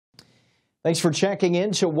Thanks for checking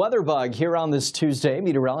into WeatherBug here on this Tuesday.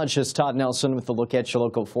 Meteorologist Todd Nelson with a look at your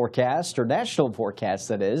local forecast, or national forecast,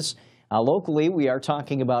 that is. Locally, we are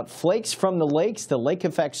talking about flakes from the lakes. The lake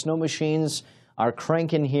effect snow machines are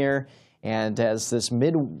cranking here. And as this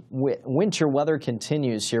mid-winter weather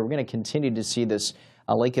continues here, we're going to continue to see this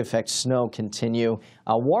lake effect snow continue.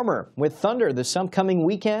 Warmer with thunder this upcoming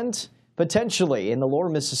weekend. Potentially in the lower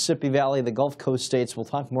Mississippi Valley, the Gulf Coast states. We'll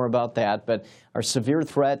talk more about that, but our severe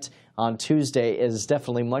threat on Tuesday is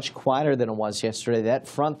definitely much quieter than it was yesterday. That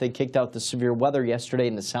front, they kicked out the severe weather yesterday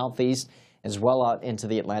in the southeast as well out into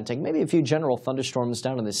the Atlantic. Maybe a few general thunderstorms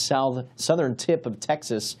down in the southern tip of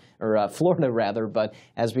Texas, or Florida rather, but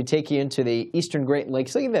as we take you into the eastern Great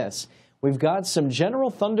Lakes, look at this. We've got some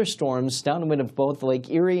general thunderstorms downwind of both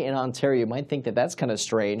Lake Erie and Ontario. You might think that that's kind of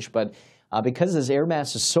strange, but because this air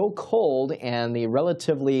mass is so cold and the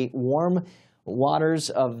relatively warm waters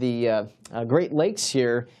of the Great Lakes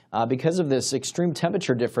here, because of this extreme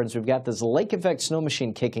temperature difference, we've got this lake effect snow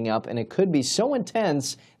machine kicking up, and it could be so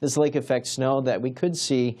intense, this lake effect snow, that we could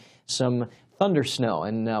see some thunder snow.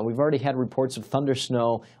 And we've already had reports of thunder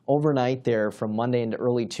snow overnight there from Monday into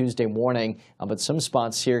early Tuesday morning, but some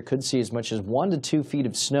spots here could see as much as 1 to 2 feet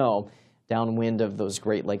of snow downwind of those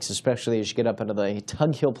Great Lakes, especially as you get up into the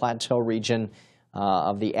Tug Hill Plateau region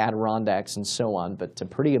of the Adirondacks and so on. But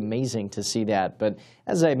pretty amazing to see that. But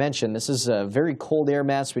as I mentioned, this is a very cold air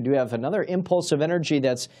mass. We do have another impulse of energy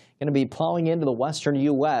that's going to be plowing into the western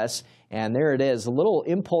U.S. And there it is, a little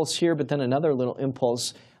impulse here, but then another little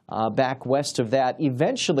impulse back west of that,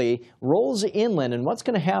 eventually rolls inland. And what's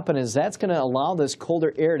going to happen is that's going to allow this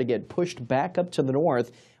colder air to get pushed back up to the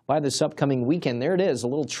north by this upcoming weekend. There it is, a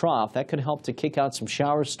little trough. That could help to kick out some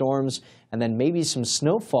shower storms and then maybe some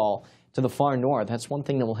snowfall to the far north. That's one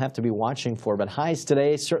thing that we'll have to be watching for. But highs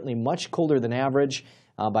today, certainly much colder than average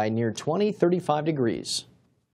by near 35 degrees.